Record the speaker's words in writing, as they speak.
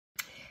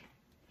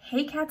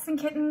Hey cats and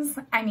kittens,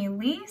 I'm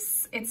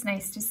Elise. It's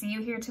nice to see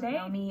you here today.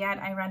 Know me yet,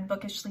 I run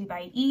Bookishly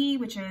by E,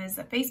 which is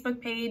a Facebook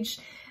page,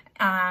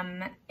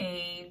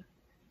 a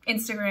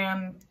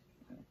Instagram,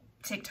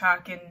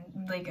 TikTok,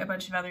 and like a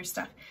bunch of other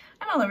stuff.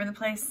 I'm all over the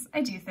place.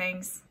 I do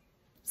things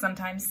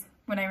sometimes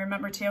when I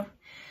remember to.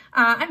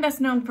 I'm best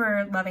known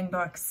for loving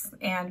books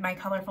and my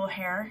colorful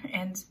hair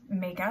and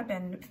makeup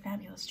and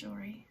fabulous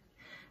jewelry.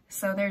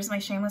 So there's my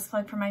shameless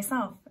plug for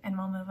myself, and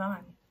we'll move on.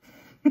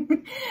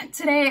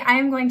 Today I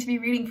am going to be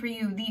reading for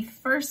you the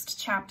first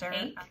chapter,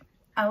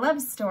 A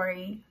Love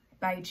Story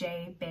by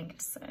J.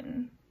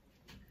 Bengtsson.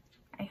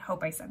 I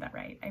hope I said that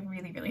right. I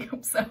really, really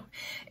hope so.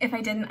 If I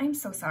didn't, I'm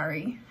so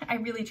sorry. I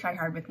really try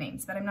hard with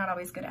names, but I'm not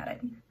always good at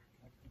it.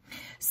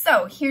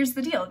 So here's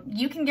the deal.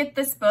 You can get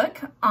this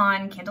book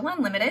on Kindle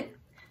Unlimited.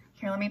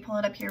 Here, let me pull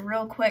it up here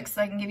real quick so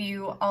I can give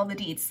you all the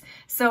deets.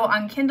 So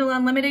on Kindle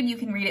Unlimited, you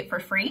can read it for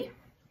free.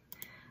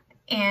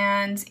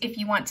 And if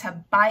you want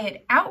to buy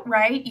it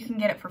outright, you can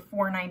get it for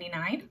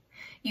 $4.99.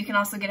 You can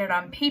also get it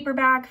on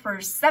paperback for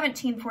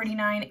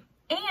 $17.49.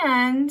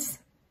 And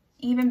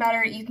even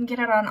better, you can get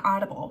it on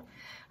Audible.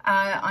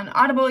 On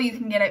Audible, you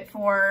can get it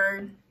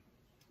for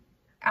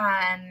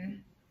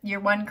your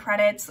 1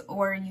 credit,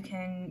 or you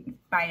can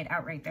buy it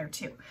outright there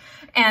too.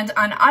 And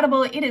on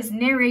Audible, it is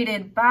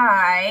narrated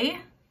by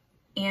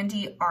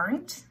Andi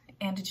Arndt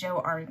and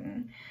Joe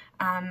Arden.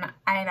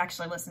 I've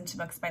actually listened to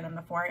books by them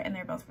before, and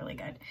they're both really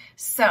good.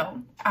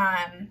 So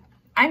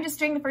I'm just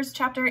doing the first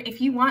chapter. If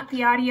you want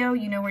the audio,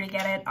 you know where to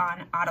get it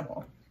on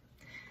Audible,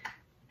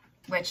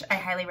 which I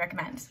highly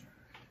recommend.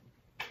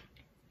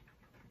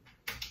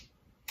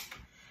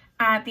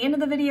 At the end of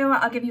the video,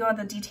 I'll give you all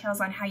the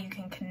details on how you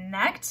can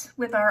connect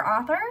with our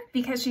author,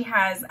 because she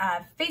has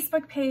a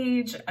Facebook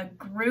page, a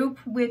group,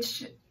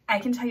 which I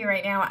can tell you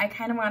right now, I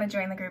kind of want to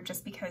join the group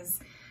just because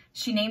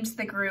she named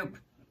the group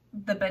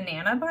The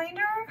Banana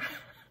Binder,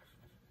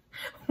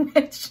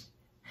 which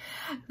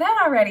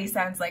that already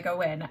sounds like a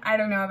win. I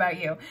don't know about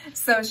you.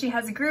 So she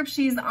has a group.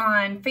 She's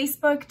on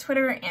Facebook,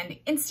 Twitter, and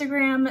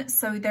Instagram.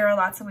 So there are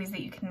lots of ways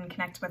that you can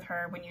connect with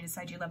her when you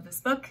decide you love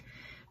this book,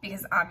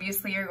 because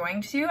obviously you're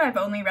going to. I've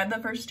only read the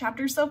first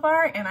chapter so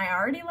far, and I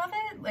already love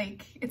it.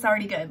 Like, it's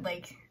already good.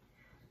 Like,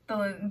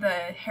 the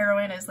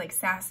heroine is like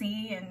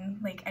sassy,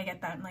 and like, I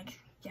get that. I'm like,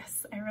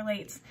 yes, I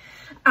relate.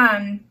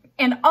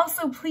 And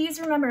also, please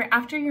remember,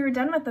 after you're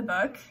done with the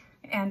book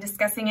and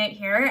discussing it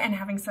here and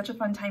having such a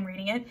fun time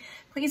reading it,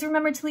 please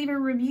remember to leave a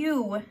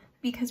review,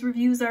 because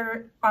reviews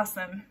are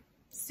awesome.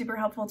 Super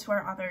helpful to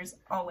our authors,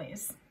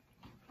 always.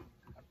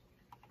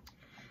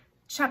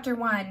 Chapter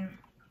 1,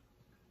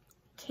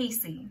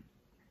 Casey,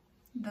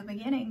 the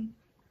beginning.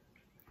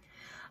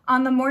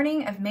 On the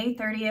morning of May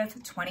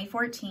 30th,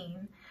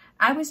 2014,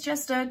 I was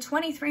just a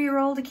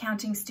 23-year-old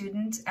accounting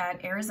student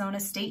at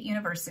Arizona State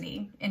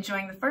University,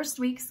 enjoying the first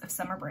weeks of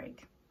summer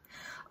break.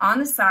 On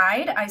the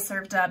side, I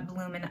served up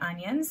bloomin'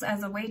 onions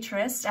as a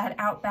waitress at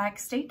Outback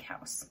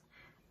Steakhouse.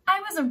 I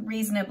was a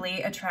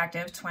reasonably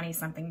attractive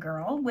 20-something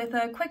girl with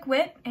a quick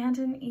wit and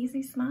an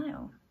easy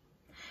smile.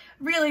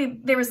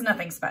 Really, there was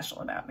nothing special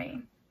about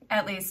me.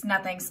 At least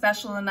nothing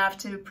special enough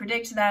to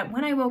predict that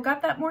when I woke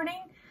up that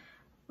morning,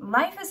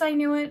 life as I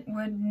knew it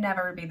would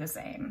never be the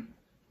same.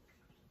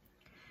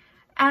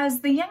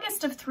 As the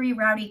youngest of 3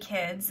 rowdy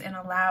kids in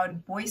a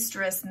loud,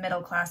 boisterous,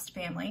 middle-class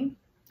family,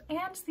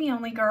 and the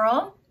only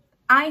girl,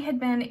 I had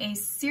been a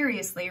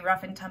seriously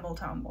rough-and-tumble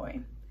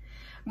tomboy.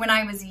 When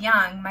I was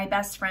young, my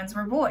best friends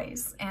were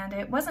boys, and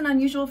it wasn't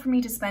unusual for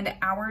me to spend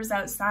hours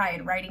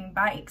outside riding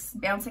bikes,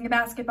 bouncing a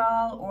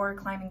basketball, or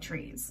climbing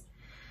trees.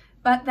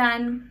 But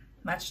then,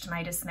 much to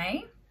my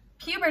dismay,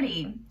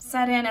 puberty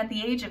set in at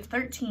the age of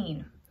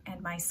 13,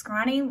 and my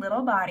scrawny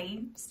little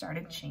body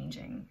started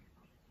changing.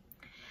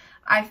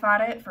 I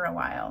fought it for a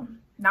while,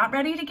 not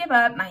ready to give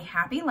up my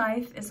happy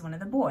life as one of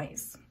the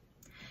boys.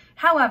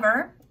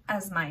 However,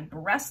 as my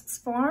breasts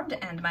formed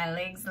and my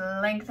legs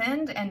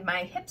lengthened and my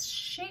hips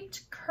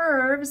shaped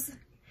curves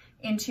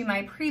into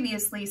my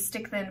previously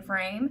stick-thin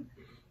frame,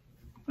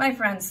 my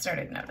friends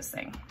started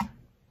noticing.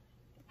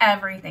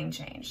 Everything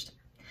changed.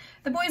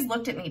 The boys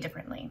looked at me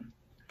differently.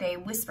 They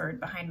whispered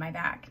behind my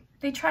back.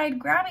 They tried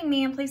grabbing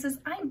me in places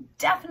I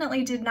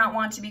definitely did not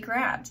want to be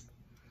grabbed.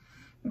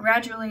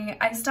 Gradually,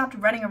 I stopped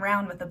running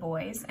around with the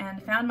boys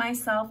and found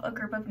myself a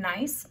group of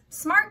nice,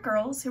 smart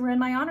girls who were in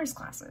my honors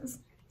classes.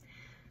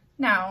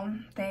 Now,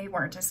 they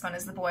weren't as fun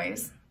as the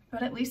boys,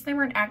 but at least they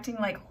weren't acting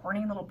like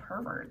horny little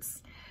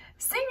perverts.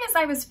 Seeing as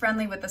I was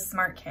friendly with the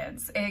smart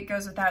kids, it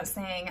goes without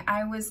saying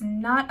I was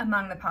not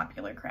among the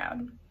popular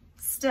crowd.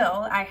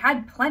 Still, I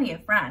had plenty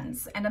of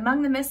friends, and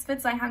among the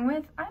misfits I hung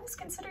with, I was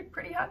considered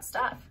pretty hot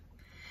stuff.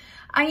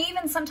 I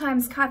even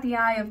sometimes caught the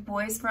eye of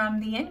boys from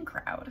the in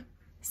crowd.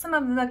 Some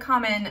of the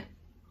common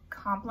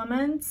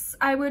compliments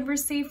I would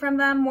receive from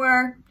them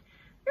were,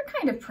 "You're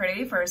kind of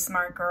pretty for a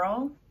smart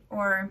girl,"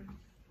 or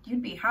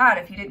 "You'd be hot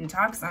if you didn't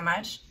talk so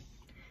much."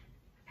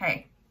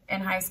 Hey,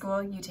 in high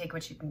school, you take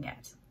what you can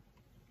get.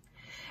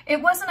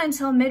 It wasn't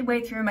until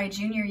midway through my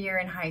junior year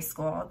in high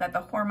school that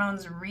the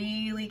hormones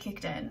really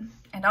kicked in,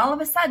 and all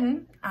of a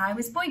sudden, I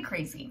was boy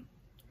crazy.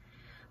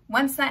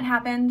 Once that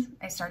happened,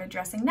 I started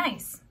dressing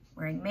nice,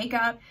 wearing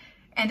makeup,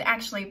 and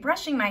actually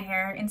brushing my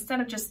hair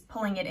instead of just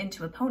pulling it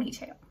into a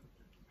ponytail.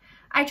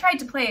 I tried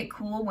to play it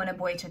cool when a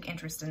boy took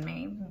interest in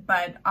me,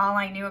 but all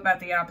I knew about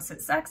the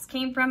opposite sex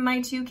came from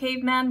my 2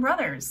 caveman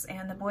brothers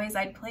and the boys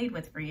I'd played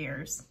with for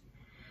years.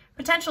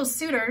 Potential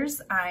suitors,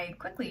 I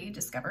quickly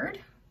discovered,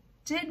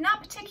 did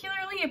not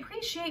particularly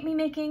appreciate me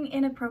making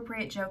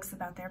inappropriate jokes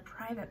about their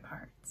private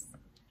parts.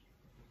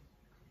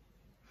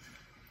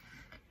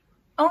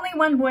 Only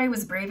one boy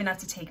was brave enough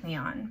to take me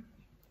on,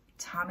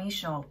 Tommy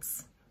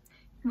Schultz.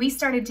 We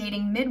started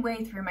dating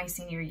midway through my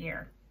senior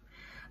year.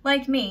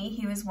 Like me,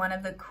 he was one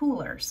of the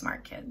cooler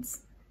smart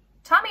kids.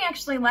 Tommy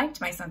actually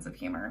liked my sense of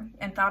humor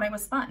and thought I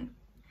was fun.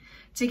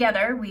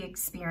 Together, we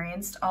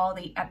experienced all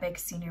the epic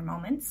senior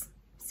moments: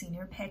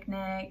 senior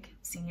picnic,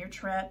 senior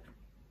trip,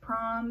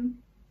 prom,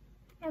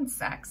 and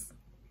sex.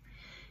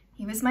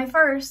 He was my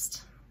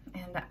first,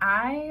 and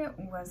I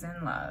was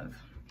in love.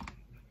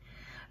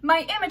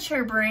 My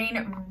immature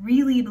brain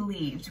really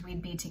believed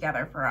we'd be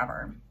together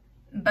forever.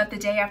 But the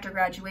day after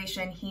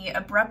graduation, he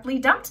abruptly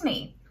dumped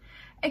me,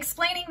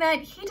 explaining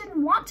that he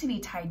didn't want to be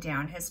tied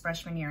down his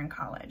freshman year in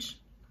college.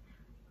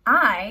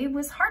 I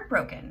was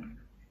heartbroken.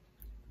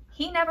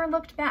 He never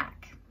looked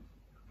back.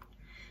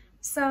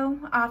 So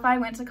off I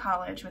went to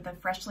college with a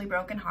freshly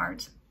broken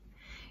heart.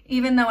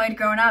 Even though I'd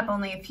grown up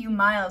only a few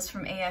miles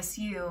from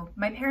ASU,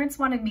 my parents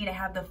wanted me to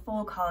have the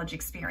full college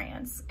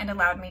experience and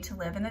allowed me to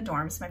live in the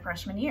dorms my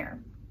freshman year.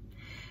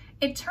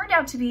 It turned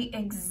out to be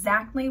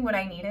exactly what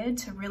I needed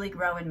to really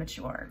grow and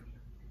mature,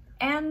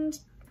 and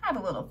have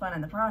a little fun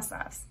in the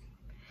process.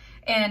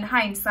 In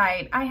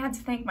hindsight, I had to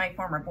thank my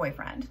former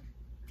boyfriend.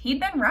 He'd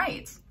been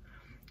right.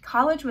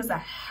 College was a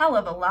hell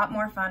of a lot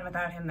more fun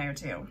without him there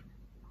too.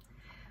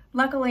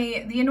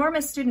 Luckily, the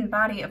enormous student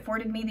body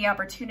afforded me the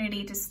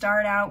opportunity to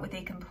start out with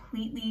a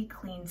completely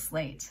clean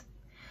slate.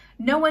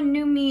 No one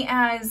knew me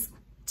as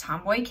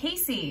Tomboy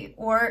Casey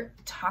or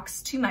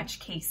Talks Too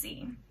Much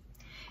Casey.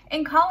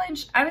 In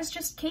college, I was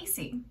just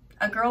Casey,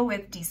 a girl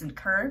with decent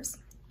curves,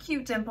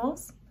 cute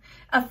dimples,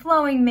 a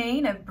flowing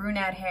mane of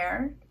brunette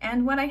hair,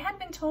 and what I had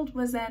been told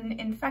was an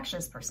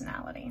infectious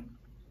personality.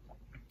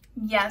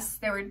 Yes,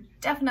 there were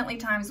definitely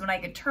times when I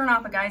could turn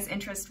off a guy's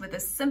interest with a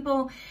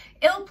simple,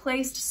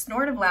 ill-placed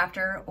snort of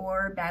laughter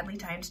or badly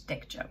timed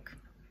dick joke.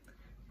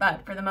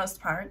 But for the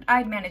most part,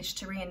 I'd managed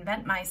to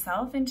reinvent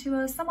myself into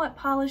a somewhat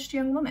polished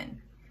young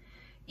woman.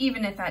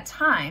 Even if at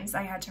times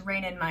I had to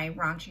rein in my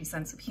raunchy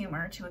sense of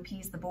humor to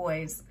appease the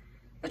boys,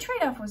 the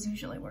trade-off was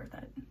usually worth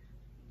it.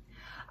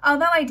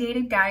 Although I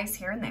dated guys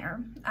here and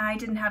there, I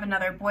didn't have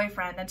another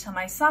boyfriend until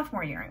my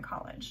sophomore year in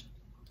college.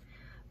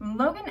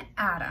 Logan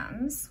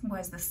Adams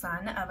was the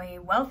son of a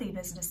wealthy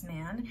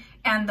businessman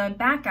and the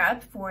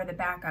backup for the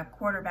backup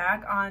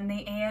quarterback on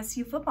the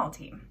ASU football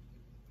team.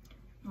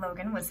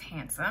 Logan was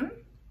handsome,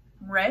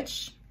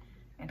 rich,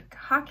 and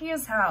cocky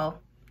as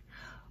hell.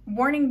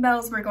 Warning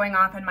bells were going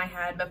off in my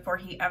head before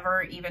he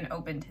ever even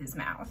opened his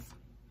mouth.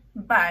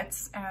 But,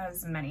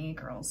 as many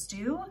girls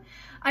do,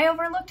 I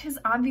overlooked his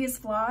obvious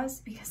flaws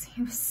because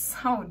he was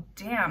so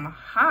damn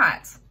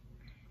hot.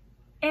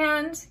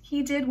 And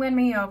he did win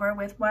me over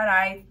with what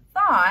I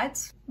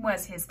thought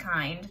was his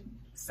kind,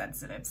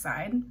 sensitive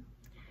side.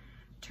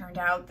 Turned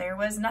out there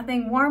was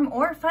nothing warm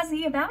or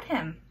fuzzy about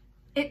him.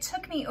 It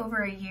took me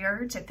over a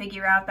year to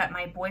figure out that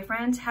my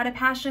boyfriend had a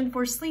passion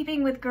for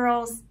sleeping with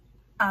girls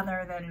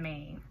other than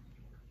me.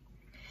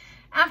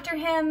 After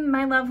him,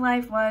 my love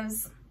life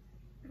was,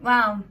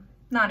 well,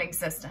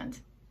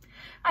 non-existent.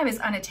 I was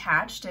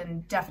unattached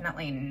and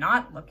definitely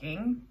not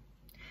looking.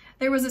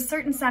 There was a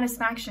certain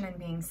satisfaction in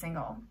being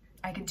single.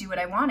 I could do what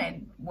I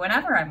wanted,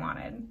 whenever I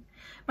wanted.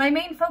 My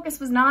main focus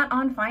was not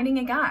on finding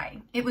a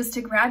guy. It was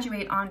to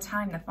graduate on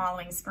time the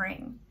following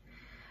spring.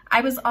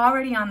 I was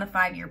already on the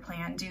 5-year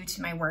plan due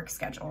to my work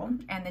schedule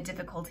and the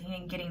difficulty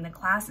in getting the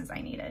classes I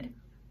needed.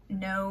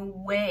 No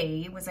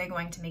way was I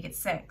going to make it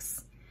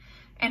 6.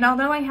 And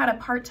although I had a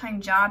part-time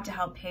job to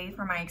help pay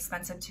for my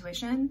expensive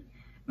tuition,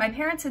 my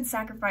parents had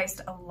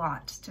sacrificed a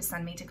lot to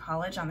send me to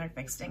college on their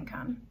fixed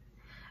income.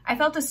 I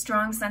felt a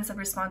strong sense of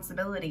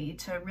responsibility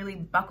to really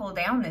buckle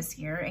down this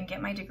year and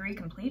get my degree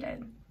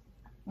completed.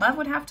 Love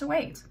would have to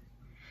wait.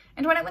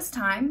 And when it was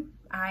time,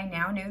 I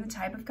now knew the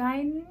type of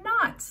guy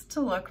not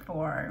to look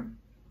for.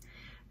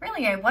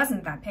 Really, I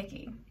wasn't that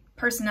picky.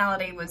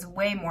 Personality was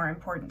way more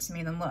important to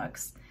me than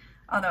looks.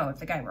 Although if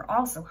the guy were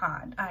also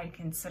hot, I'd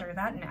consider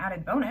that an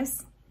added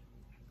bonus.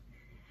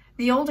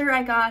 The older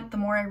I got, the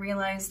more I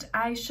realized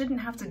I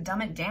shouldn't have to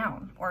dumb it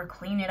down or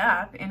clean it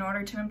up in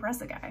order to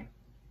impress a guy.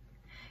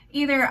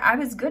 Either I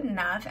was good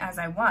enough as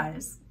I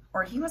was,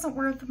 or he wasn't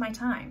worth my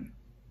time.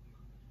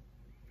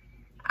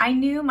 I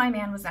knew my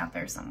man was out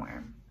there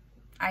somewhere.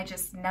 I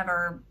just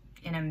never,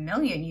 in a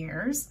million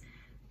years,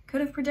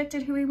 could have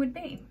predicted who he would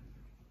be.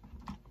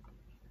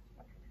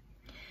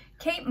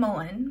 Kate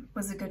Mullen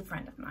was a good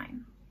friend of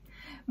mine.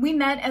 We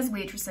met as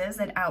waitresses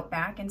at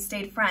Outback and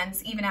stayed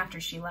friends even after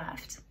she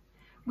left.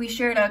 We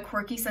shared a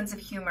quirky sense of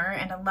humor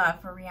and a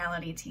love for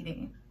reality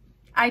TV.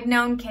 I'd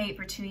known Kate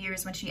for 2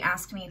 years when she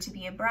asked me to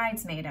be a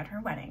bridesmaid at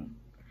her wedding.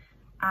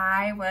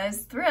 I was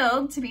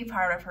thrilled to be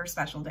part of her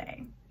special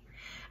day.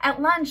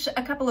 At lunch,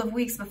 a couple of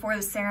weeks before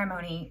the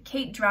ceremony,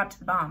 Kate dropped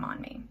the bomb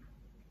on me.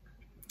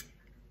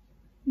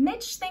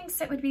 Mitch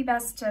thinks it would be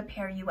best to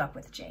pair you up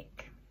with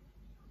Jake.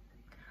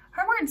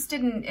 Her words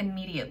didn't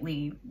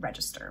immediately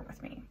register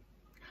with me.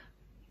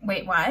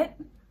 Wait, what?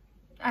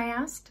 I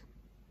asked.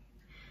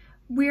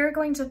 We're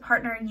going to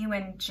partner you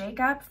and Jake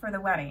up for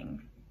the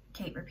wedding,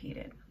 Kate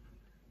repeated.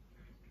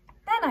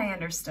 Then I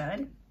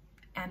understood,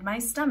 and my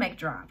stomach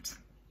dropped.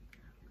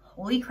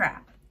 Holy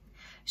crap.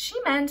 She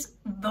meant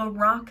the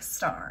rock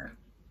star.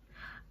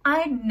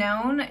 I'd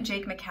known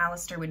Jake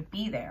McAllister would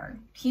be there.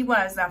 He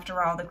was,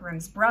 after all, the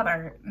groom's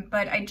brother,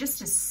 but I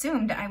just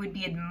assumed I would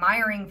be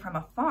admiring from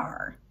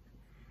afar.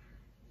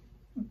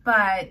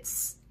 But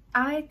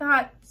I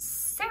thought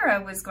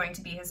Sarah was going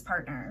to be his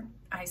partner,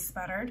 I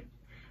sputtered.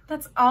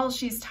 That's all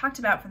she's talked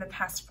about for the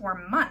past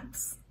 4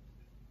 months.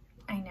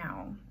 I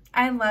know.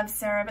 I love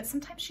Sarah, but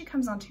sometimes she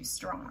comes on too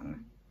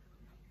strong.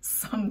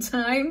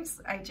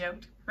 Sometimes, I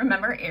joked.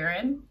 Remember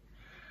Aaron?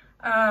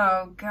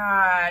 Oh,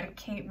 God.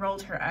 Kate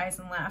rolled her eyes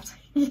and laughed.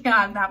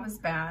 Yeah, that was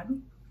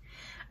bad.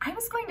 I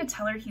was going to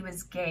tell her he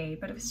was gay,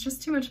 but it was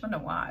just too much fun to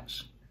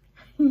watch.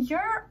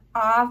 You're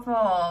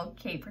awful,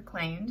 Kate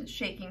proclaimed,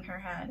 shaking her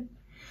head.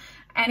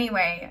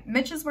 Anyway,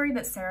 Mitch is worried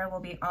that Sarah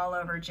will be all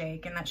over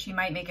Jake and that she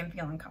might make him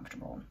feel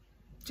uncomfortable.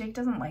 Jake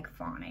doesn't like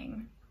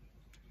fawning.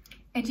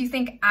 And you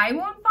think I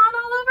won't fawn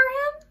all over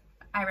him?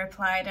 I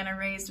replied in a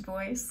raised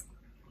voice.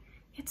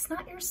 It's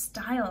not your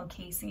style,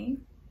 Casey.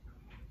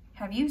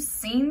 Have you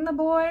seen the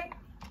boy?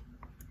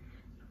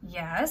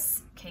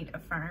 Yes, Kate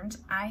affirmed.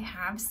 I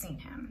have seen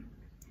him.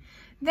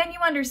 Then you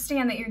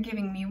understand that you're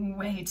giving me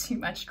way too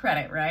much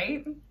credit,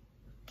 right?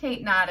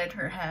 Kate nodded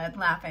her head,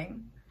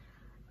 laughing.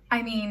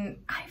 I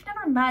mean, I've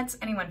never met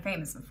anyone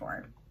famous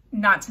before.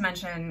 Not to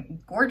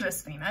mention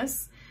gorgeous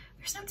famous.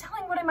 There's no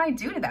telling what I might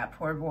do to that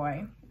poor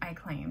boy, I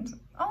claimed,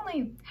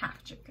 only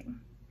half joking.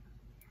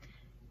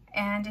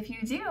 And if you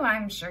do,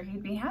 I'm sure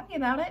he'd be happy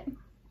about it.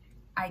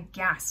 I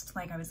gasped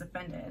like I was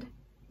offended,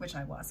 which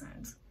I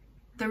wasn't.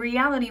 The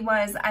reality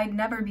was I'd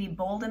never be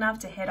bold enough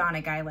to hit on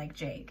a guy like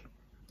Jake.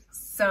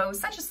 So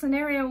such a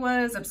scenario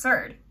was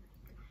absurd.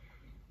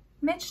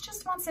 Mitch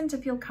just wants him to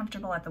feel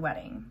comfortable at the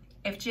wedding.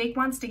 If Jake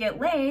wants to get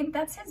laid,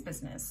 that's his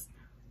business.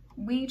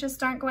 We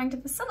just aren't going to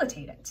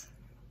facilitate it.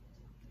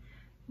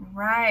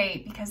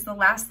 Right, because the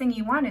last thing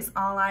you want is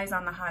all eyes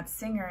on the hot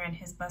singer and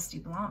his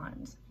busty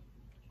blonde.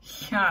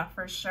 Yeah,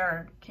 for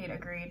sure, Kate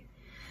agreed.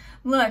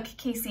 Look,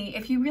 Casey,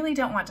 if you really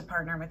don't want to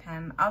partner with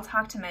him, I'll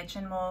talk to Mitch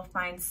and we'll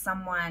find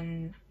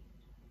someone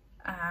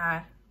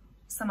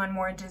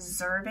more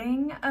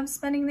deserving of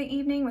spending the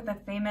evening with a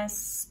famous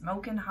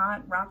smoking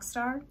hot rock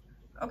star,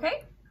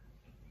 okay?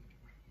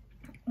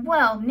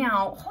 Well,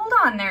 now, hold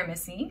on there,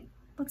 Missy.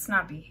 Let's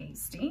not be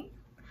hasty,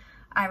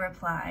 I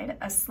replied,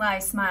 a sly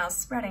smile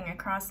spreading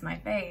across my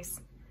face.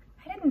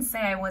 I didn't say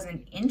I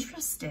wasn't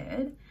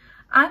interested.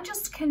 I'm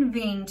just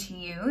conveying to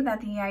you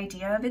that the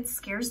idea of it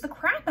scares the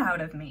crap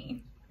out of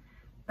me.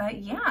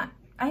 But yeah,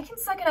 I can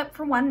suck it up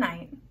for one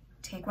night.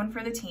 Take one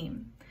for the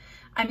team.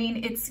 I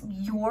mean, it's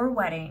your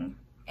wedding,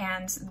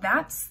 and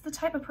that's the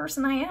type of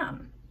person I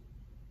am.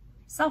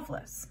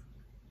 Selfless.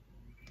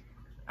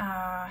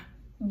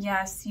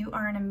 Yes, you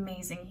are an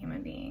amazing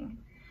human being.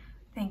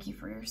 Thank you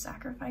for your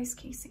sacrifice,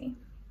 Casey.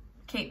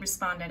 Kate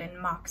responded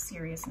in mock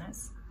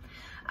seriousness.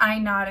 I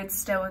nodded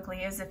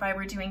stoically as if I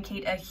were doing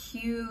Kate a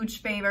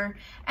huge favor,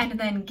 and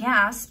then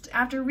gasped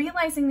after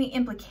realizing the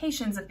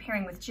implications of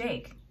pairing with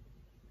Jake.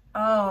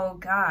 Oh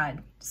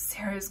God,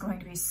 Sarah's going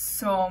to be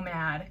so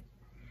mad.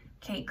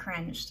 Kate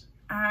cringed.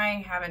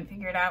 I haven't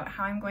figured out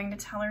how I'm going to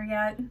tell her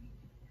yet.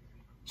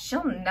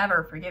 She'll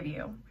never forgive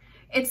you.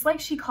 It's like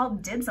she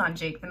called dibs on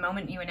Jake the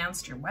moment you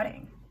announced your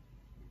wedding.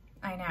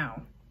 I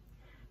know.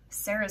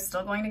 Sarah's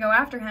still going to go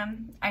after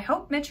him. I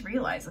hope Mitch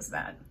realizes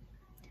that.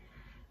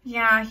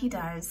 Yeah, he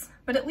does.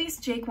 But at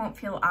least Jake won't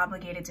feel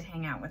obligated to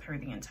hang out with her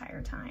the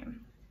entire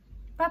time.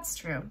 That's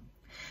true.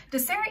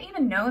 Does Sarah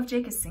even know if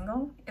Jake is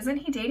single? Isn't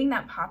he dating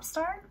that pop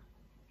star?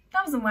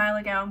 That was a while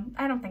ago.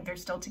 I don't think they're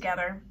still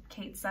together,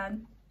 Kate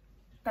said.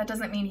 That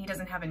doesn't mean he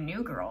doesn't have a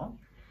new girl.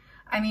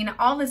 I mean,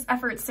 all this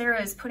effort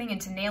Sarah is putting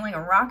into nailing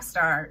a rock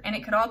star, and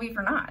it could all be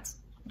for naught.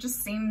 It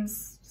just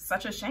seems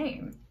such a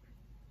shame.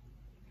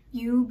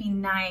 You be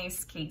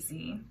nice,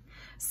 Casey.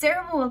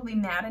 Sarah will be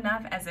mad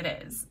enough as it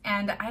is,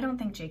 and I don't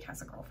think Jake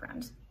has a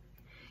girlfriend.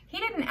 He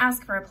didn't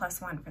ask for a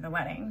 +1 for the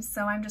wedding,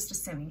 so I'm just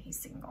assuming he's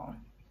single.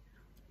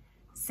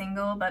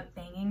 Single but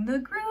banging the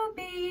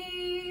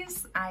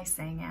groupies, I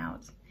sang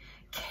out.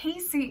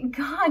 Casey,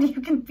 God,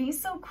 you can be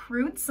so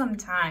crude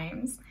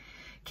sometimes.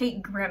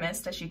 Kate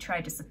grimaced as she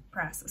tried to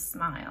suppress a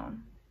smile.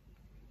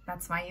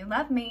 That's why you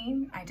love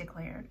me, I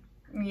declared.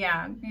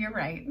 Yeah, you're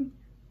right.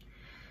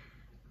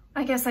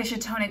 I guess I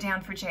should tone it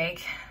down for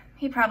Jake.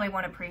 He probably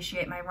won't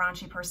appreciate my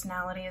raunchy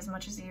personality as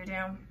much as you do.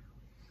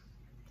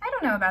 I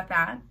don't know about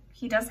that.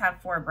 He does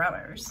have 4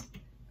 brothers.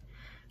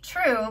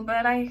 True,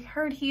 but I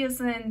heard he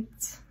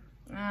isn't,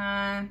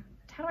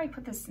 how do I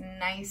put this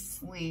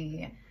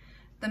nicely?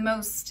 The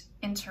most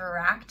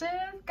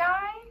interactive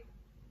guy?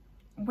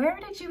 Where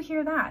did you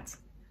hear that?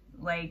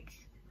 Like,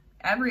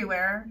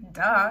 everywhere,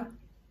 duh.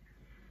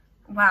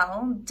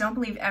 Well, don't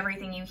believe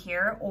everything you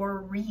hear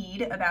or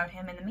read about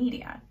him in the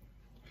media.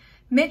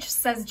 Mitch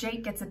says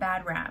Jake gets a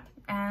bad rap,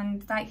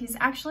 and that he's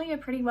actually a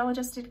pretty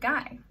well-adjusted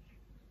guy.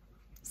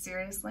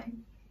 Seriously?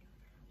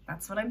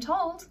 That's what I'm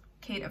told,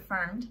 Kate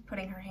affirmed,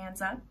 putting her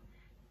hands up.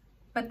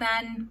 But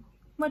then,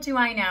 what do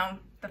I know?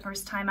 The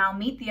first time I'll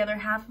meet the other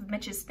half of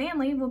Mitch's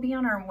family will be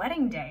on our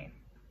wedding day.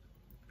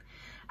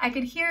 I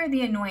could hear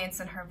the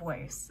annoyance in her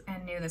voice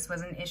and knew this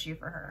was an issue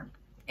for her.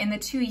 In the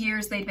 2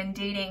 years they'd been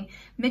dating,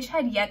 Mitch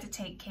had yet to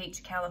take Kate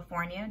to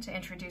California to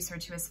introduce her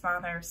to his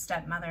father,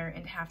 stepmother,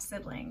 and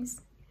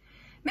half-siblings.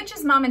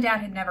 Mitch's mom and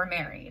dad had never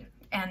married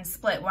and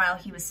split while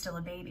he was still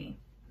a baby.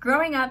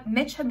 Growing up,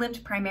 Mitch had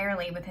lived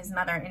primarily with his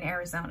mother in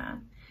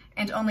Arizona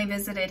and only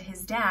visited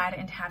his dad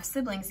and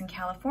half-siblings in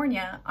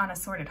California on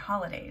assorted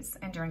holidays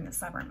and during the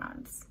summer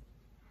months.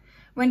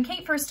 When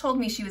Kate first told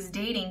me she was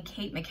dating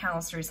Kate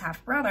McAllister's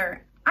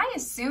half-brother, I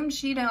assumed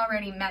she'd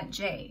already met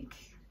Jake.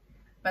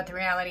 But the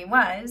reality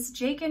was,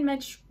 Jake and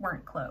Mitch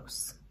weren't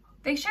close.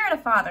 They shared a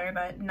father,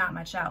 but not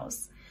much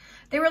else.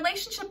 Their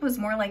relationship was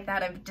more like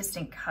that of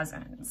distant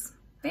cousins.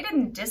 They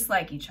didn't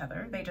dislike each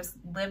other, they just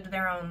lived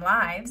their own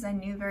lives and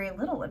knew very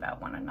little about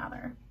one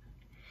another.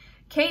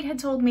 Kate had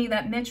told me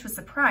that Mitch was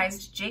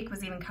surprised Jake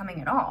was even coming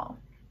at all.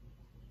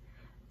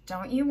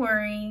 "Don't you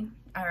worry,"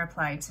 I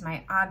replied to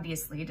my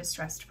obviously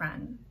distressed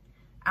friend.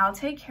 "I'll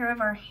take care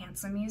of our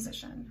handsome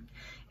musician.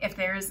 If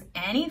there's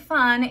any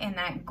fun in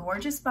that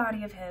gorgeous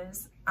body of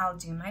his, I'll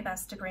do my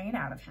best to bring it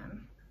out of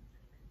him."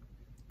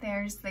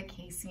 There's the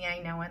Casey I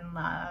know and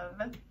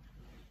love.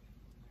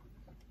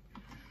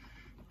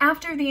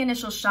 After the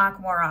initial shock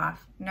wore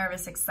off,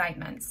 nervous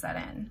excitement set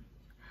in.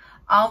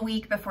 All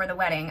week before the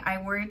wedding, I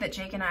worried that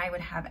Jake and I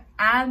would have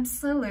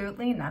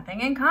absolutely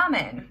nothing in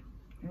common.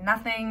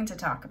 Nothing to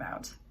talk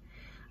about.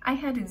 I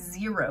had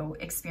zero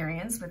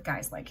experience with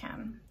guys like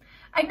him.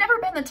 I'd never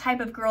been the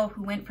type of girl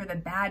who went for the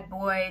bad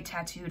boy,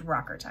 tattooed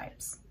rocker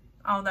types.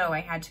 Although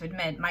I had to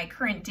admit, my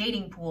current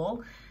dating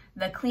pool,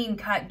 the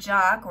clean-cut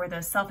jock or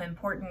the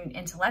self-important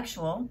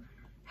intellectual,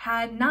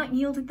 had not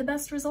yielded the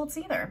best results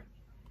either.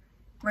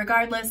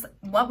 Regardless,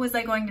 what was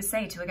I going to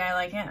say to a guy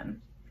like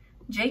him?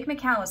 Jake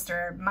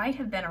McAllister might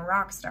have been a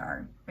rock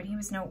star, but he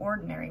was no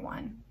ordinary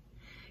one.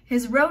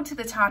 His road to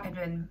the top had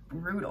been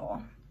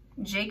brutal.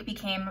 Jake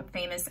became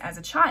famous as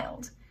a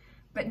child,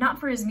 but not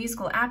for his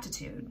musical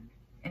aptitude.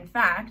 In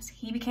fact,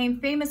 he became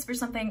famous for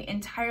something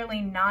entirely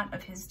not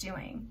of his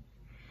doing.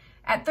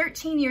 At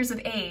 13 years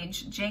of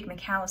age, Jake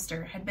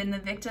McAllister had been the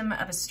victim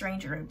of a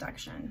stranger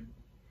abduction.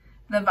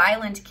 The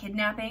violent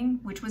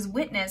kidnapping, which was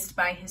witnessed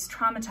by his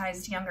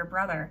traumatized younger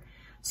brother,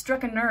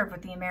 struck a nerve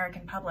with the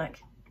American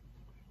public.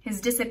 His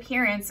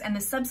disappearance and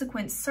the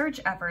subsequent search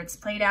efforts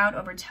played out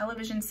over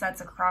television sets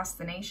across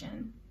the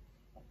nation.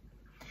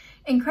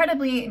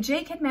 Incredibly,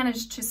 Jake had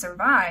managed to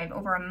survive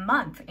over a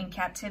month in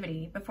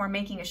captivity before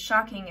making a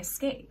shocking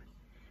escape,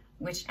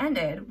 which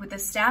ended with the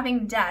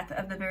stabbing death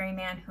of the very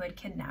man who had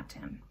kidnapped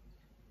him.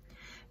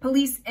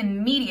 Police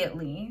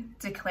immediately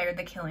declared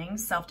the killing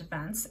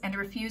self-defense and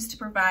refused to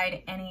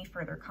provide any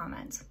further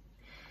comment.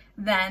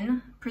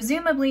 Then,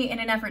 presumably in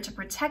an effort to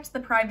protect the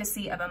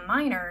privacy of a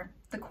minor,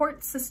 the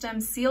court system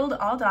sealed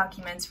all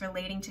documents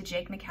relating to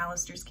Jake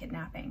McAllister's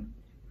kidnapping.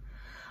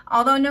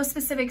 Although no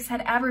specifics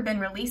had ever been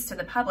released to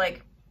the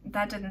public,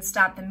 that didn't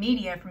stop the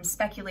media from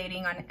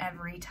speculating on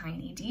every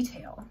tiny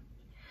detail.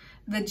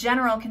 The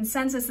general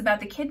consensus about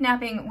the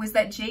kidnapping was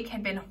that Jake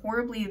had been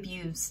horribly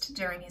abused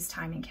during his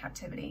time in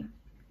captivity,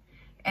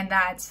 and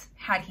that,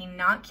 had he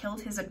not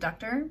killed his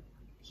abductor,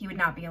 he would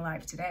not be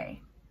alive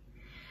today.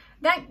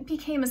 That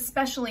became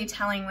especially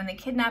telling when the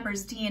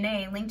kidnapper's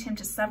DNA linked him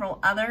to several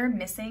other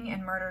missing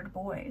and murdered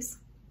boys.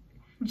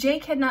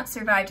 Jake had not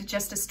survived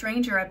just a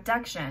stranger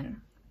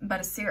abduction, but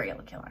a serial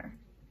killer.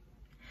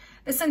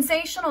 The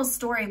sensational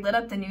story lit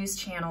up the news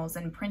channels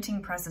and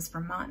printing presses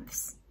for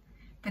months.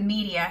 The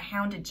media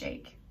hounded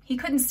Jake. He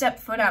couldn't step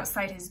foot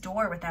outside his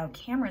door without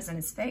cameras in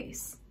his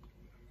face.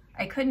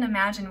 I couldn't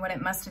imagine what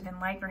it must have been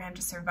like for him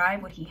to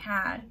survive what he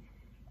had,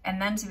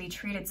 and then to be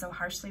treated so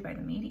harshly by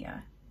the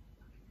media.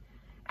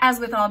 As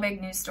with all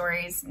big news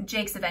stories,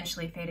 Jake's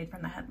eventually faded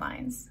from the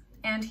headlines,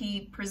 and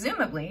he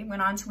presumably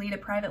went on to lead a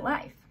private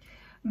life.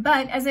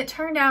 But as it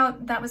turned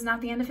out, that was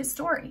not the end of his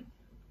story.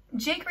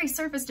 Jake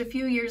resurfaced a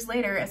few years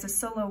later as a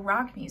solo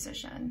rock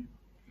musician,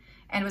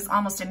 and was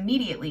almost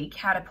immediately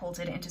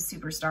catapulted into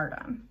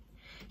superstardom.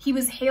 He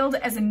was hailed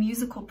as a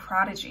musical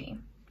prodigy,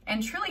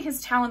 and truly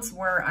his talents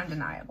were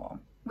undeniable.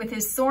 With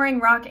his soaring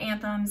rock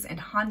anthems and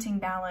haunting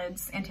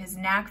ballads, and his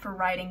knack for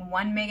writing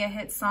one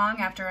mega-hit song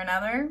after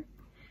another,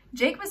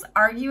 Jake was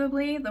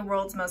arguably the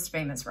world's most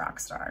famous rock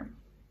star.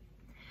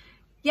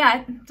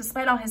 Yet,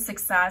 despite all his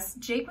success,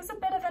 Jake was a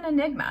bit of an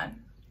enigma.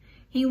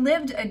 He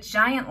lived a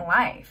giant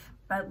life,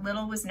 but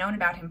little was known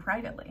about him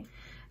privately.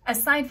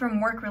 Aside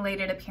from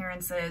work-related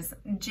appearances,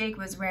 Jake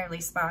was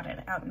rarely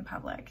spotted out in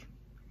public.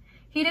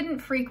 He didn't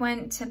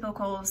frequent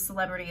typical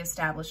celebrity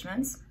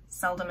establishments,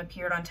 seldom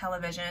appeared on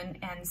television,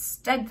 and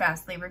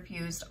steadfastly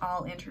refused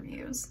all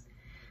interviews,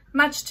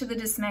 much to the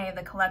dismay of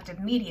the collective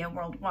media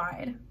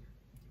worldwide.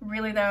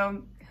 Really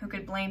though, who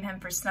could blame him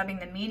for snubbing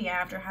the media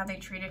after how they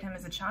treated him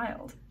as a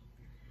child?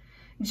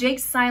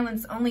 Jake's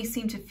silence only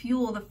seemed to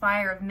fuel the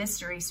fire of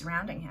mystery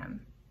surrounding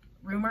him.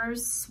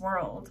 Rumors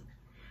swirled.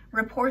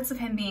 Reports of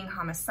him being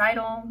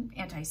homicidal,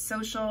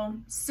 antisocial,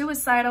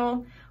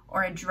 suicidal,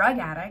 or a drug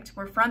addict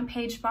were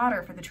front-page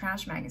fodder for the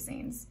trash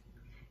magazines.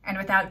 And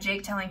without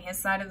Jake telling his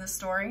side of the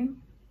story,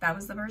 that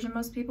was the version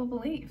most people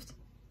believed.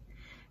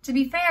 To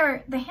be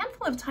fair, the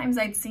handful of times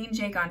I'd seen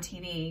Jake on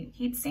TV,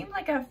 he'd seemed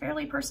like a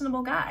fairly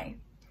personable guy.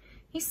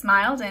 He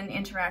smiled and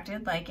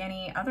interacted like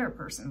any other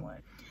person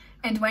would.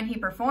 And when he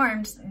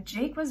performed,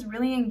 Jake was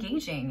really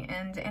engaging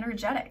and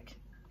energetic.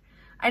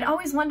 I'd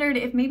always wondered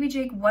if maybe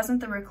Jake wasn't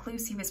the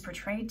recluse he was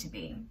portrayed to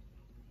be.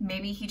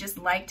 Maybe he just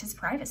liked his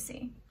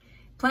privacy.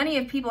 Plenty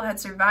of people had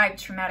survived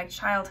traumatic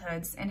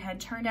childhoods and had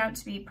turned out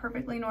to be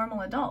perfectly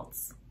normal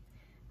adults.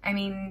 I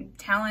mean,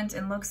 talent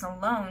and looks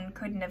alone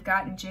couldn't have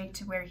gotten Jake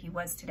to where he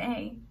was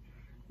today,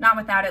 not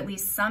without at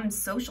least some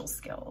social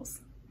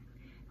skills.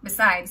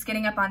 Besides,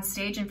 getting up on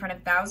stage in front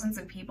of thousands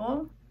of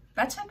people,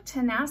 that took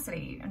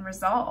tenacity and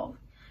resolve,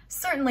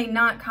 certainly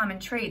not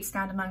common traits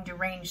found among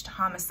deranged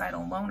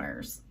homicidal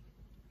loners.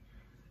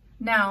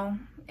 No,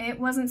 it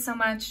wasn't so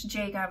much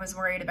Jake I was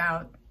worried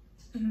about,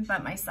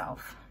 but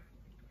myself.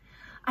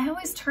 I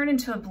always turned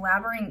into a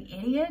blabbering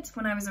idiot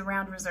when I was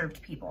around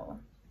reserved people.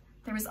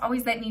 There was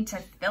always that need to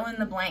fill in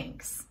the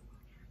blanks.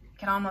 I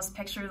could almost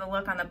picture the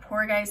look on the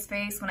poor guy's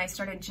face when I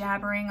started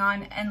jabbering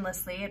on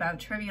endlessly about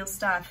trivial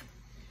stuff.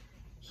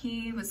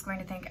 He was going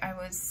to think I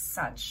was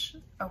such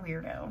a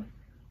weirdo.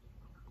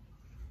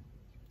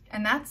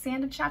 And that's the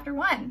end of chapter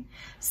 1.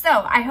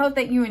 So I hope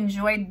that you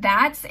enjoyed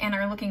that and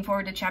are looking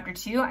forward to chapter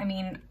 2. I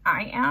mean,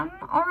 I am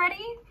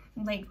already.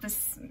 Like,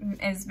 this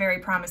is very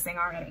promising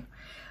already.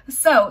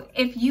 So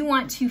if you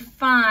want to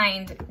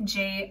find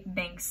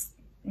Bengtsson,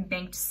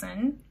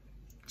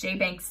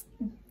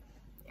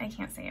 I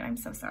can't say it, I'm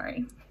so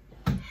sorry.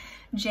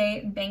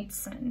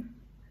 Bengtsson.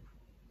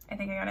 I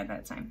think I got it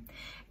that time.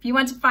 If you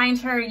want to find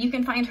her, you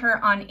can find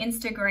her on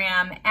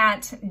Instagram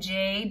at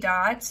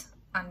j._BENGTSSON,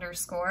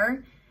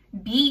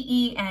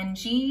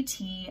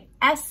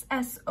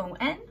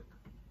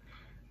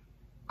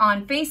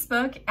 on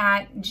Facebook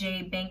at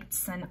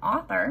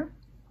jbengtsonauthor,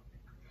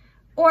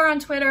 or on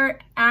Twitter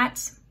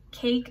at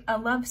Cake a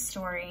Love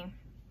Story.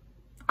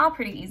 All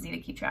pretty easy to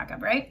keep track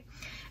of, right?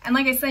 And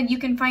like I said, you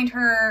can find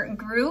her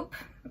group.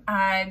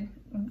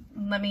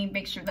 Let me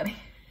make sure that I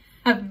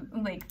have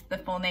like the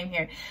full name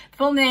here. The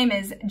full name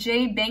is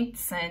J.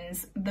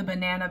 Bengtsson's The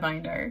Banana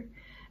Binder.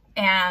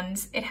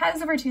 And it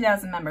has over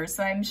 2,000 members,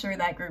 so I'm sure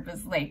that group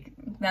is like,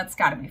 that's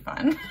gotta be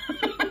fun.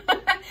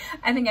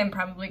 I think I'm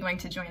probably going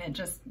to join it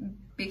just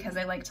because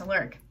I like to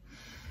lurk.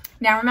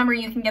 Now remember,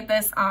 you can get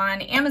this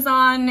on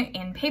Amazon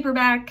in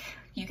paperback.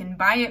 You can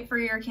buy it for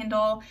your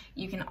Kindle.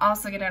 You can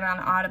also get it on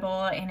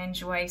Audible and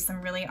enjoy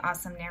some really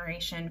awesome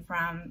narration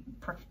from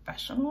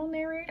professional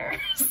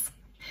narrators.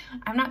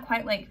 I'm not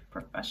quite like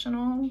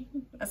professional,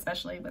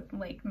 especially with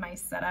like my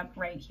setup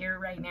right here,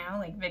 right now.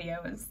 Like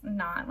video is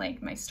not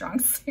like my strong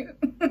suit.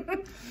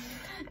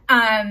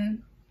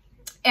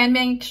 And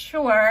make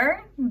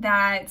sure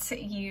that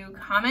you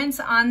comment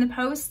on the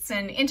posts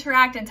and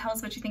interact and tell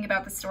us what you think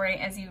about the story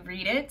as you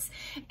read it.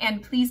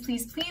 And please,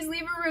 please, please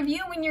leave a review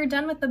when you're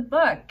done with the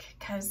book,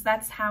 because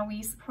that's how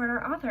we support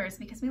our authors,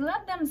 because we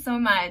love them so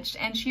much.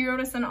 And she wrote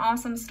us an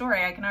awesome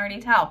story, I can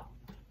already tell.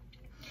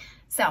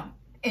 So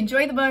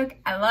enjoy the book.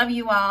 I love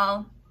you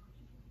all.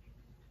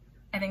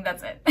 I think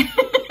that's it.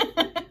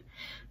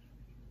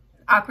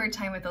 Awkward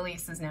time with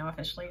Elise is now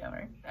officially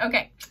over.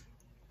 Okay,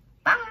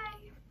 bye.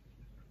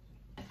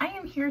 I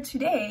am here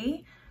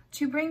today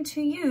to bring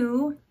to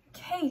you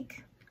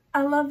Cake,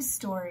 a Love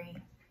Story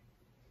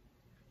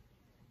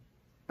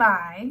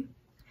by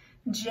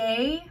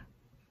J.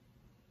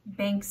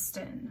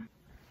 Bengtsson.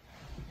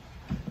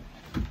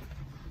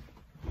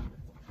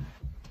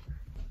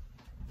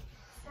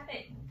 Stop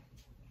it.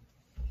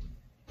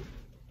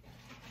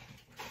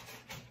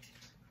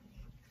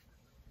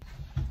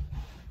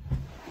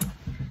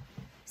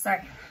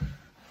 Sorry.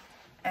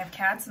 I have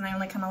cats and they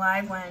only come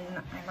alive when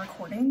I'm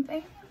recording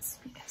things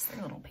because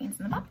they're little pains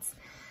in the butts,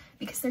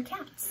 because they're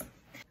cats.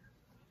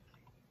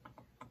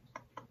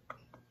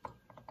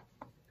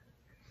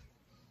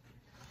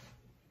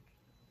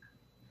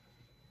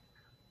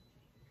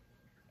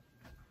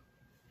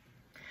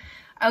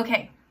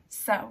 Okay,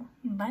 so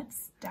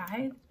let's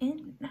dive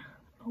in.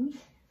 Oh yeah,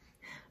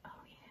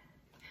 oh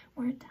yeah,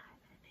 we're diving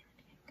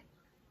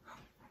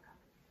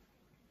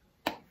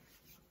in.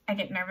 I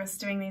get nervous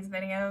doing these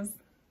videos,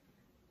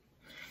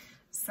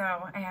 so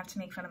I have to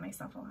make fun of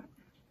myself a lot.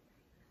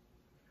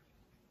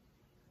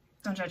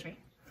 Don't judge me.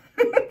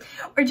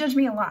 Or judge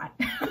me a lot.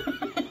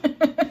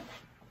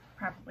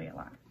 Probably a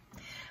lot.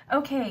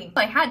 Okay,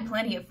 I had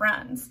plenty of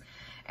friends,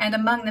 and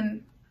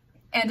among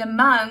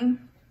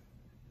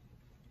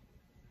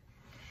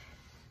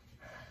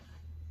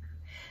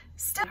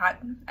Still hot.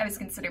 I was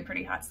considered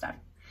pretty hot stuff.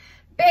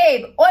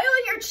 Babe, oil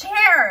your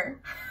chair.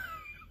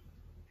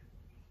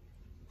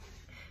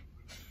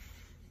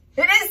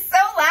 It is so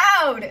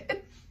loud.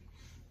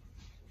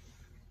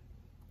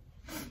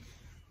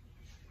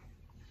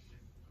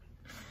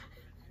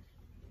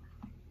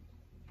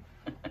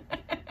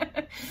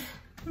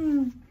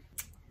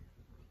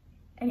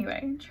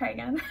 Anyway, try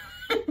again.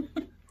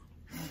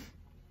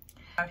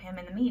 About him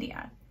in the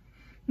media.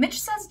 Mitch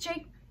says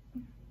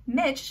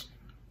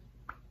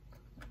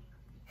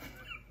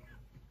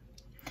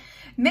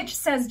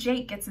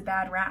Jake gets a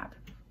bad rap.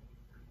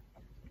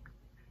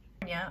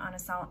 Yeah,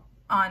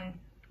 on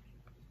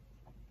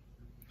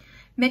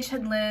Mitch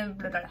had lived,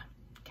 blah, blah, blah.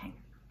 Okay.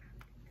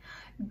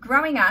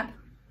 Growing up,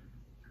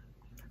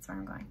 that's where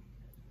I'm going.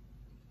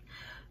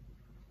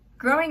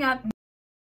 Growing up,